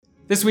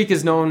This week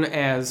is known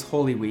as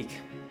Holy Week,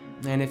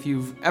 and if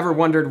you've ever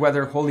wondered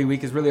whether Holy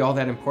Week is really all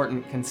that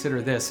important,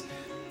 consider this.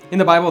 In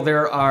the Bible,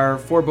 there are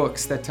 4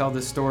 books that tell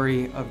the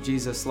story of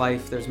Jesus'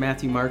 life. There's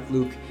Matthew, Mark,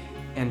 Luke,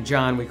 and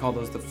John. We call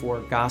those the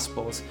 4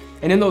 Gospels.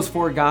 And in those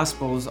 4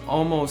 Gospels,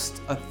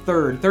 almost a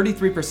third,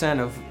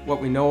 33% of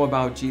what we know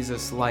about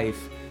Jesus'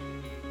 life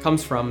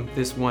comes from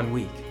this one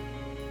week.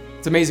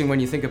 It's amazing when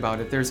you think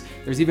about it. There's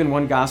even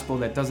one Gospel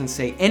that doesn't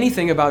say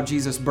anything about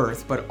Jesus'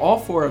 birth, but all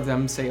 4 of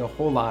them say a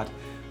whole lot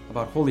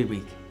about Holy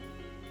Week.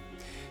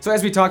 So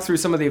as we talk through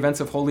some of the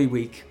events of Holy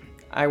Week,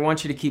 I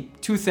want you to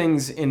keep 2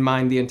 things in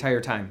mind the entire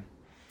time.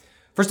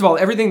 First of all,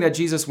 everything that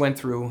Jesus went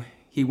through,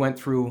 he went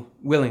through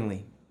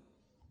willingly.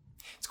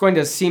 It's going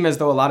to seem as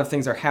though a lot of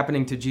things are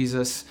happening to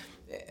Jesus,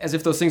 as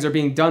if those things are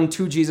being done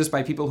to Jesus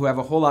by people who have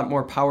a whole lot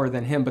more power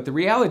than him. But the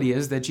reality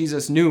is that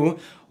Jesus knew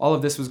all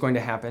of this was going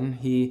to happen.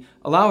 He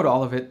allowed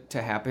all of it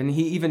to happen.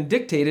 He even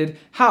dictated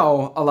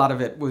how a lot of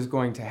it was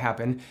going to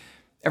happen.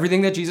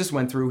 Everything that Jesus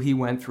went through, he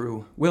went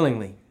through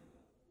willingly.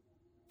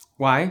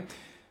 Why?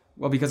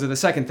 Well, because of the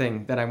second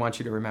thing that I want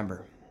you to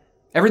remember.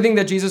 Everything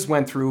that Jesus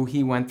went through,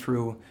 he went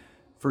through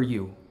for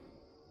you.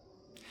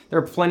 There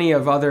are plenty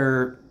of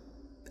other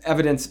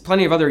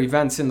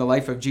events in the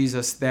life of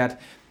Jesus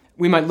that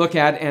we might look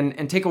at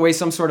and take away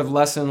some sort of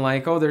lesson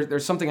like, oh,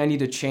 there's something I need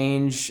to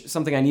change,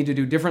 something I need to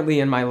do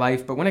differently in my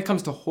life. But when it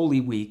comes to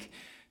Holy Week,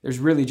 there's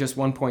really just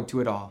one point to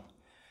it all.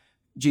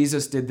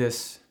 Jesus did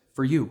this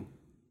for you.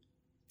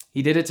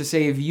 He did it to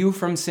save you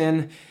from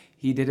sin.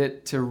 He did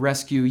it to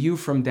rescue you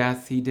from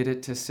death. He did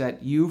it to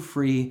set you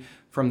free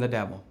from the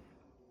devil.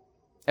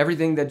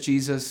 Everything that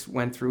Jesus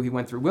went through, he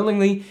went through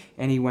willingly,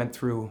 and he went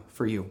through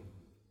for you.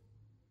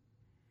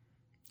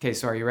 Okay,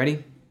 so are you ready?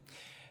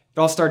 It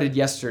all started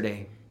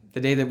yesterday,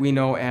 the day that we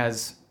know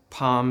as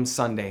Palm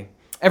Sunday.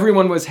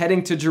 Everyone was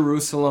heading to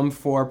Jerusalem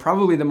for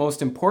probably the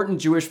most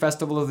important Jewish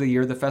festival of the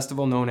year, the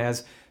festival known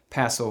as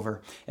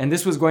Passover. And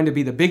this was going to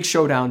be the big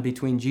showdown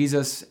between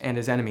Jesus and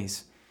his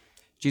enemies.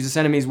 Jesus'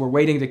 enemies were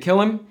waiting to kill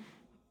him.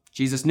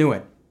 Jesus knew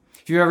it.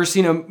 If you've ever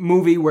seen a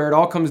movie where it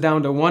all comes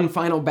down to one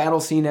final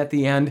battle scene at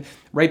the end,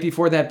 right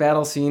before that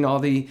battle scene, all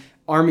the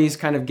armies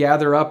kind of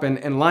gather up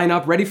and line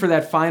up ready for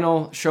that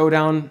final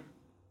showdown,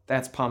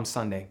 that's Palm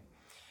Sunday.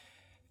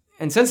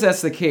 And since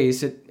that's the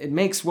case, it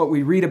makes what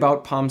we read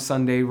about Palm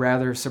Sunday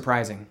rather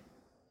surprising.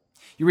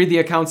 You read the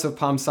accounts of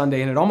Palm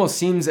Sunday, and it almost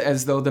seems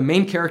as though the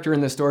main character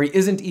in the story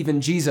isn't even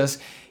Jesus.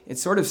 It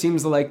sort of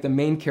seems like the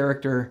main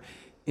character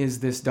is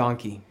this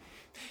donkey.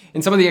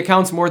 In some of the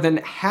accounts, more than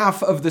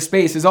half of the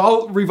space is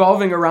all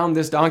revolving around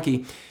this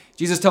donkey.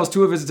 Jesus tells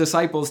 2 of his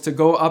disciples to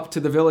go up to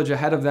the village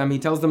ahead of them. He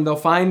tells them they'll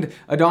find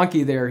a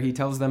donkey there. He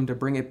tells them to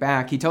bring it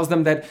back. He tells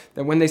them that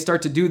when they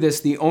start to do this,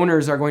 the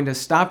owners are going to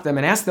stop them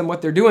and ask them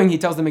what they're doing. He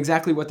tells them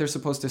exactly what they're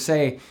supposed to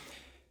say.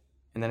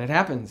 And then it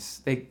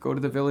happens. They go to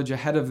the village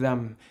ahead of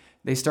them.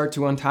 They start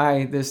to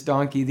untie this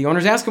donkey. The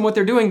owners ask them what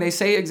they're doing. They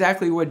say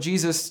exactly what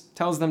Jesus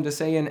tells them to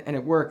say, and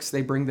it works.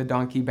 They bring the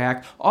donkey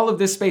back. All of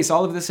this space,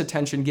 all of this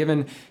attention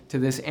given to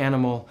this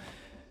animal.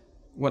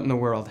 What in the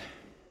world?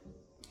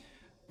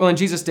 Well, in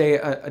Jesus' day,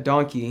 a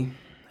donkey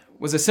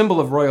was a symbol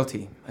of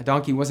royalty. A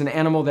donkey was an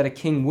animal that a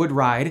king would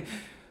ride,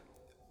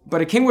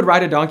 but a king would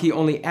ride a donkey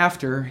only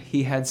after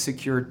he had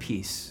secured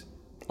peace.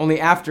 Only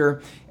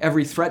after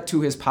every threat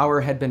to his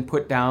power had been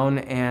put down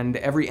and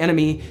every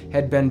enemy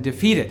had been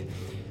defeated.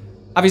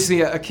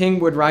 Obviously, a king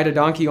would ride a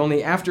donkey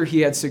only after he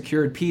had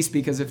secured peace,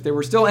 because if there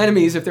were still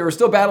enemies, if there were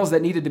still battles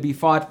that needed to be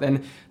fought,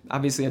 then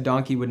obviously a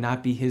donkey would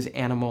not be his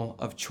animal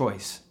of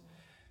choice.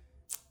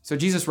 So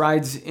Jesus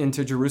rides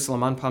into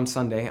Jerusalem on Palm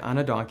Sunday on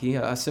a donkey,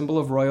 a symbol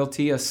of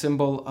royalty, a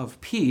symbol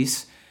of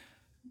peace.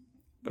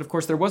 But of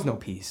course, there was no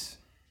peace.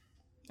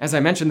 As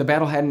I mentioned, the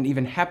battle hadn't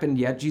even happened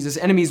yet. Jesus'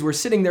 enemies were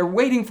sitting there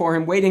waiting for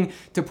him, waiting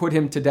to put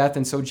him to death.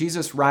 And so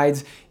Jesus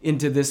rides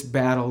into this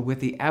battle with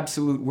the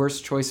absolute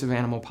worst choice of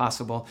animal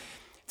possible.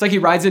 It's like he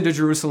rides into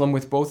Jerusalem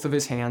with both of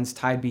his hands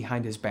tied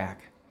behind his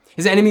back.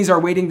 His enemies are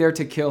waiting there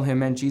to kill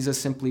him, and Jesus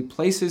simply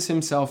places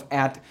himself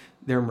at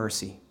their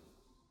mercy.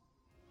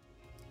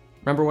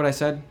 Remember what I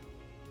said?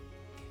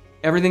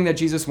 Everything that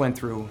Jesus went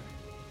through,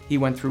 he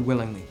went through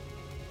willingly.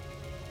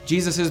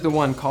 Jesus is the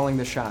one calling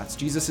the shots.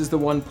 Jesus is the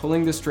one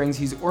pulling the strings.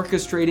 He's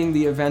orchestrating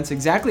the events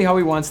exactly how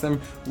he wants them,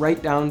 right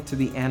down to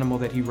the animal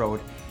that he rode.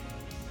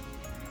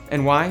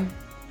 And why?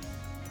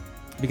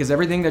 Because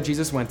everything that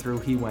Jesus went through,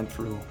 he went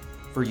through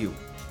for you.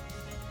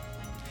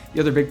 The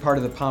other big part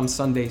of the Palm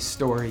Sunday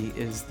story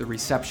is the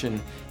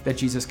reception that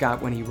Jesus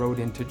got when he rode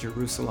into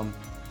Jerusalem.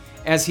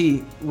 As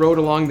he rode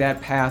along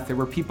that path, there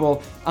were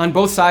people on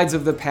both sides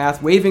of the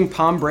path waving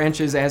palm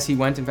branches as he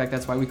went. In fact,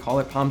 that's why we call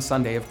it Palm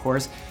Sunday, of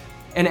course.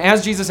 And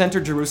as Jesus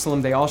entered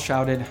Jerusalem, they all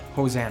shouted,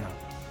 Hosanna.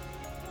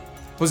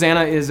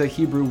 Hosanna is a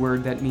Hebrew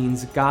word that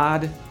means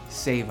God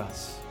save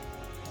us.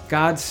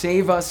 God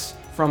save us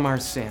from our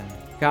sin.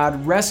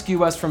 God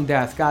rescue us from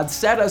death. God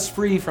set us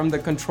free from the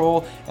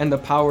control and the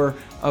power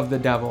of the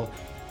devil.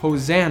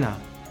 Hosanna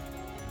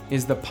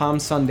is the Palm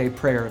Sunday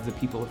prayer of the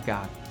people of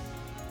God.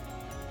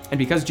 And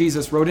because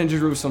Jesus rode into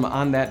Jerusalem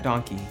on that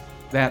donkey,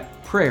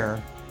 that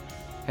prayer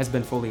has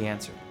been fully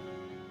answered.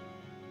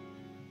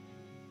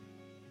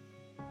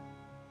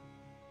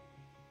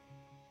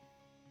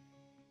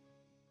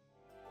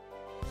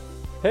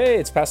 Hey,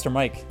 it's Pastor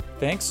Mike.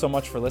 Thanks so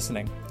much for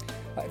listening.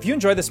 If you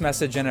enjoy this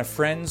message and have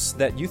friends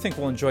that you think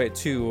will enjoy it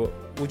too,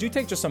 would you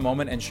take just a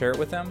moment and share it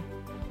with them?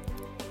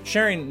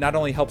 Sharing not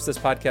only helps this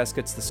podcast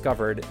gets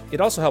discovered,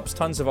 it also helps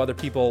tons of other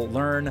people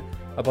learn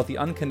about the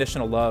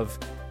unconditional love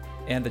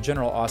and the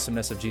general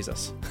awesomeness of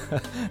Jesus.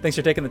 Thanks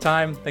for taking the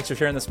time. Thanks for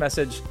sharing this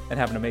message, and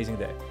have an amazing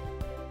day.